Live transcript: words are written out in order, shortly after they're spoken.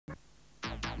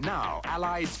Now,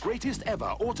 Allied's greatest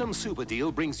ever autumn super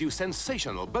deal brings you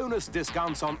sensational bonus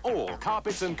discounts on all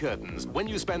carpets and curtains when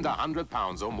you spend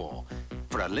 £100 or more.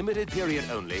 For a limited period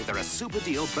only, there are super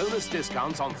deal bonus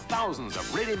discounts on thousands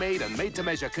of ready-made and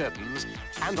made-to-measure curtains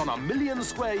and on 1 million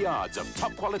square yards of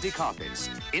top-quality carpets.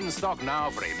 In stock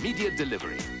now for immediate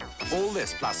delivery. All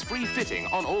this plus free fitting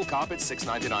on all carpets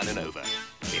 $6.99 and over.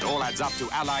 It all adds up to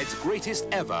Allied's greatest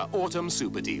ever autumn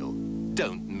super deal.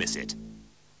 Don't miss it.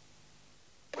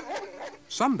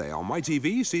 Sunday on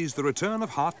ITV sees the return of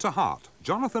Heart to Heart.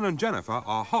 Jonathan and Jennifer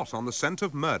are hot on the scent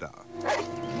of murder.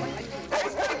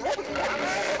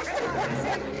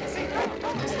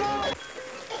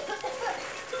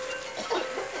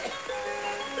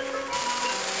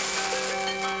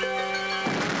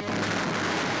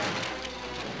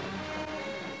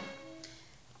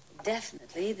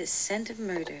 Definitely the scent of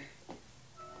murder.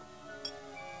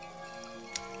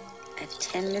 At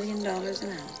 $10 million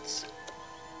an ounce.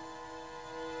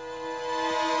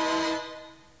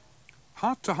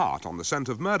 Heart to Heart on the scent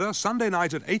of murder, Sunday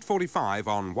night at 8:45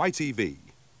 on ITV.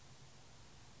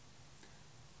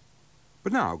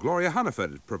 But now, Gloria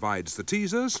Hunniford provides the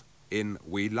teasers in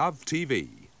We Love TV.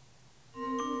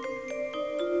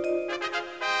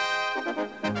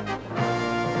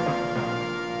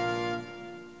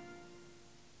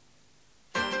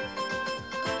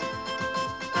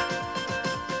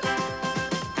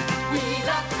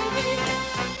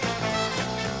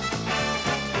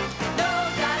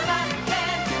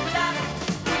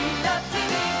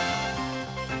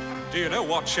 Do you know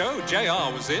what show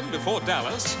JR was in before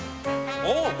Dallas?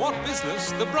 Or what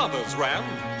business the brothers ran?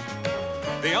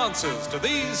 The answers to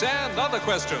these and other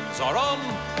questions are on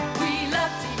We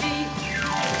Love TV.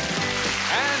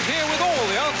 And here with all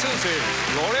the answers is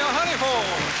Gloria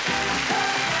Hunniford.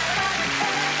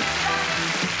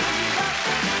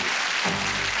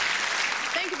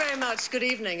 Very much. Good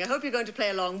evening. I hope you're going to play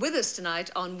along with us tonight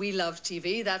on We Love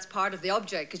TV. That's part of the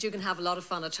object, because you can have a lot of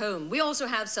fun at home. We also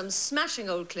have some smashing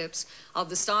old clips of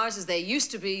the stars as they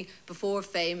used to be before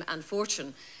fame and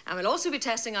fortune. And we'll also be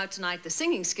testing out tonight the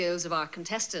singing skills of our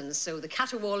contestants. So the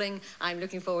caterwauling, I'm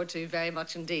looking forward to very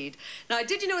much indeed. Now,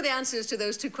 did you know the answers to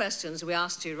those two questions we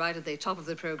asked you right at the top of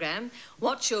the programme?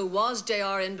 What show was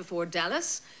JR in before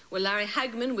Dallas? Well, Larry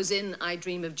Hagman was in I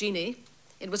Dream of Jeannie.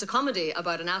 It was a comedy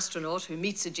about an astronaut who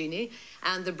meets a genie,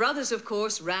 and the brothers, of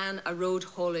course, ran a road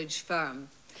haulage firm.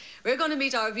 We're going to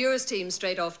meet our viewers team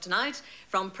straight off tonight.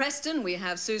 From Preston, we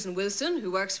have Susan Wilson, who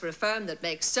works for a firm that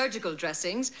makes surgical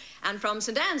dressings. And from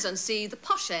St Anne's on Sea, the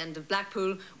posh end of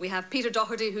Blackpool, we have Peter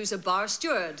Doherty, who's a bar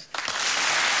steward.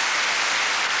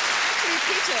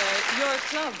 Actually, Peter, your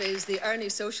club is the Ernie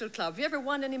Social Club. Have you ever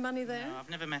won any money there? No, I've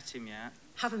never met him yet.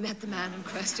 Haven't met the man in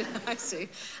question, I see.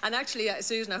 And actually,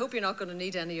 Susan, I hope you're not going to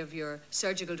need any of your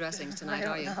surgical dressings tonight,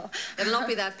 are you? No. It'll not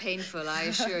be that painful, I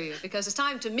assure you, because it's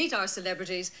time to meet our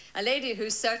celebrities, a lady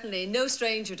who's certainly no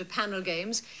stranger to panel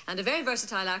games, and a very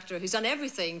versatile actor who's done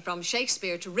everything from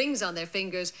Shakespeare to rings on their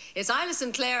fingers. It's Isla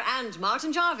Sinclair and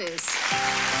Martin Jarvis.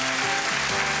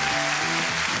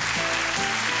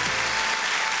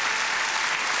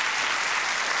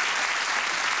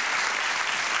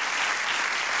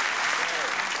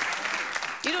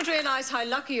 You don't realise how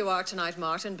lucky you are tonight,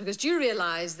 Martin, because do you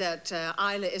realise that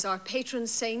Isla is our patron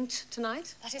saint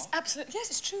tonight? That is absolutely... Yes,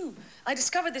 it's true. I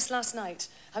discovered this last night.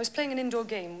 I was playing an indoor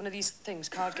game, one of these things,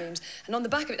 card games, and on the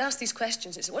back of it asked these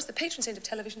questions. It said, what's the patron saint of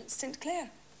television? It's St. Clair.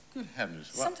 Good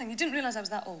heavens. What? Something. You didn't realise I was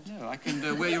that old. No, I can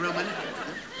wear your real money.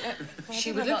 Well,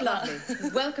 She would look lovely.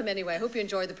 Welcome anyway. I hope you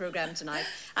enjoyed the programme tonight.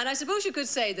 And I suppose you could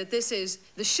say that this is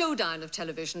the showdown of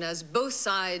television, as both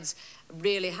sides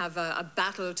really have a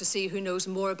battle to see who knows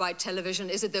more about television.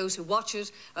 Is it those who watch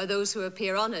it or those who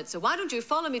appear on it? So why don't you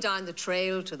follow me down the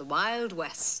trail to the Wild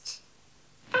West?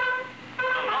 The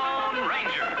Lone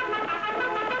Ranger.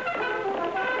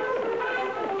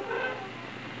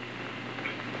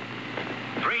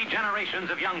 Three generations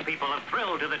of young people have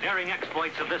thrilled to the daring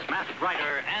exploits of this masked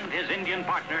rider and his Indian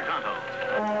partner,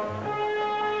 Tonto.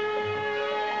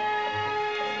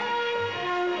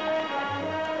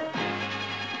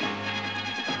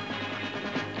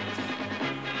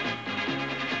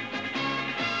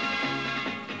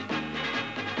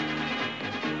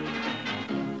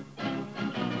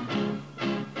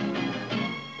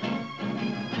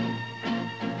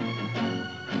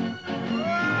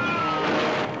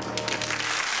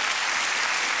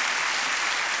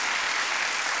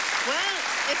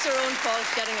 It's her own fault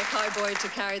getting a cowboy to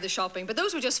carry the shopping. But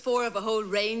those were just four of a whole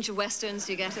range of westerns.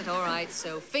 You get it? All right.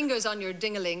 So fingers on your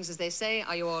ding-a-lings, as they say.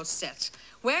 Are you all set?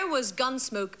 Where was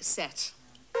Gunsmoke set?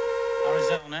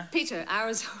 Arizona. Peter,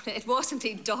 Arizona. It was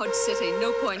indeed Dodge City.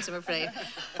 No points, I'm afraid.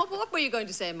 What were you going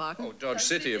to say, Martin? Oh, Dodge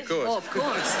City, of course. Oh, of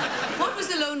course. What was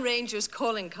the Lone Ranger's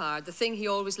calling card, the thing he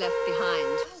always left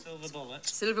behind? Silver bullet.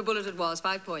 Silver bullet it was,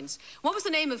 5 points. What was the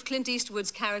name of Clint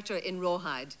Eastwood's character in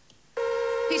Rawhide?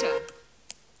 Peter.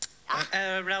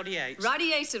 Rowdy Yates. Rowdy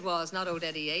Yates it was, not old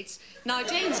Eddie Yates. Now,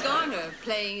 James Garner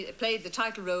played the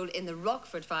title role in the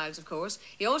Rockford Files, of course.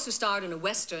 He also starred in a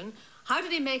Western. How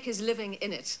did he make his living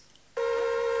in it?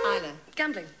 Isla.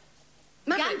 Gambling.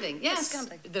 Maverick. Gambling, yes.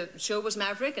 Gambling. The show was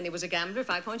Maverick, and he was a gambler.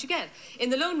 5 points you get. In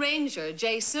The Lone Ranger,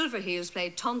 Jay Silverheels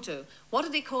played Tonto. What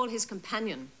did he call his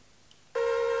companion?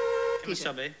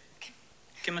 Kimasabi.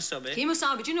 Kimasabi.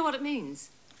 Kemosabe. Do you know what it means?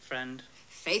 Friend.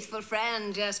 Faithful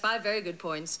friend, yes, 5 very good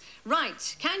points.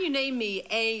 Right, can you name me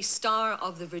a star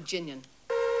of the Virginian?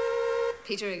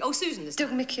 Peter, oh, Susan this Doug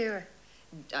time. McClure.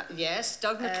 Yes,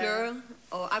 Doug McClure.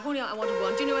 Oh, I wanted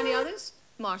one. Do you know any others?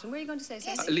 Martin, were you going to say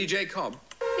something? Lee J. Cobb.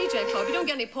 Lee J. Cobb, you don't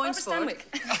get any points Barbara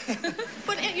for it.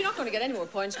 But you're not going to get any more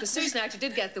points because Susan actually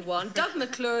did get the one. Doug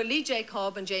McClure, Lee J.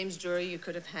 Cobb and James Drury you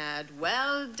could have had.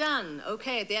 Well done.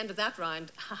 OK, at the end of that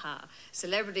round, haha,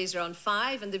 celebrities are on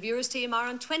 5 and the viewers team are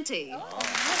on 20.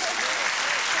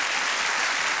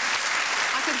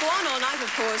 I could go on all night,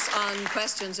 of course, on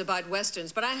questions about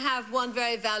Westerns, but I have one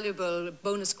very valuable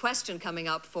bonus question coming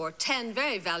up for 10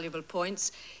 very valuable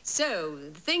points. So,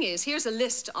 the thing is, here's a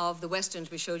list of the Westerns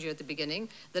we showed you at the beginning.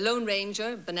 The Lone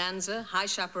Ranger, Bonanza, High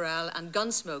Chaparral, and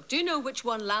Gunsmoke. Do you know which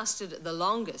one lasted the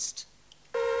longest?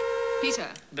 Peter?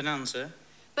 Bonanza.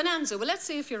 Bonanza. Well, let's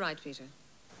see if you're right, Peter.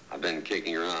 I've been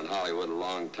kicking around Hollywood a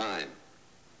long time.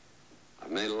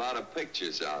 I've made a lot of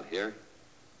pictures out here,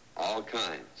 all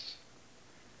kinds.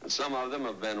 And some of them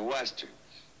have been Westerns.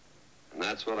 And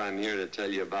that's what I'm here to tell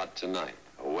you about tonight,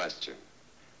 a Western.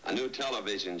 A new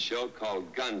television show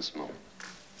called Gunsmoke.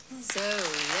 So,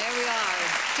 there we are.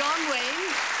 John Wayne,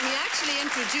 he actually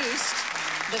introduced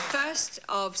the first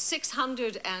of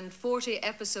 640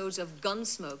 episodes of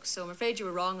Gunsmoke. So I'm afraid you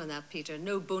were wrong on that, Peter.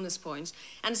 No bonus points.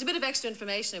 And it's a bit of extra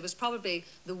information. It was probably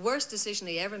the worst decision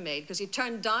he ever made because he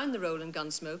turned down the role in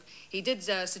Gunsmoke. He did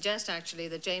suggest, actually,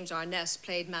 that James Arness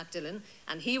played Matt Dillon,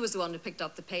 and he was the one who picked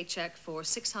up the paycheck for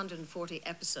 640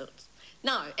 episodes.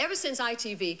 Now, ever since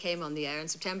ITV came on the air in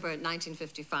September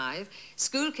 1955,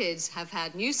 school kids have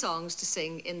had new songs to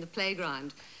sing in the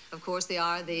playground. Of course, they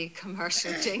are the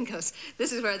commercial jingles.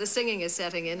 This is where the singing is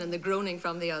setting in and the groaning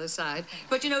from the other side.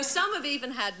 But, you know, some have even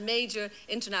had major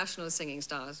international singing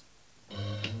stars.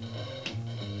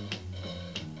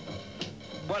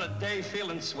 What a day,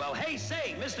 feeling swell. Hey,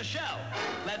 say, Mr. Shell,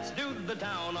 let's do the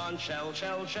town on Shell,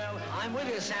 Shell, Shell. I'm with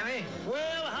you, Sammy. We'll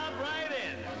hop right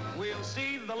in. We'll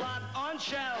see the lot on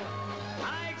Shell.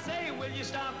 I say, will you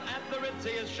stop at the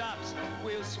ritziest shops?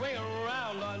 We'll swing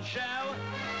around on Shell.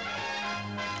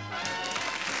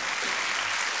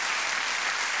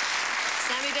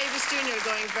 Sammy Davis Jr.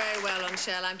 going very well on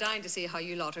Shell. I'm dying to see how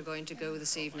you lot are going to go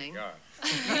this evening.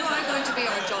 You are going to be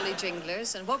our jolly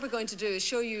jinglers, and what we're going to do is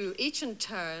show you each in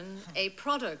turn a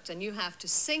product, and you have to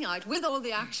sing out with all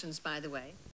the actions, by the way.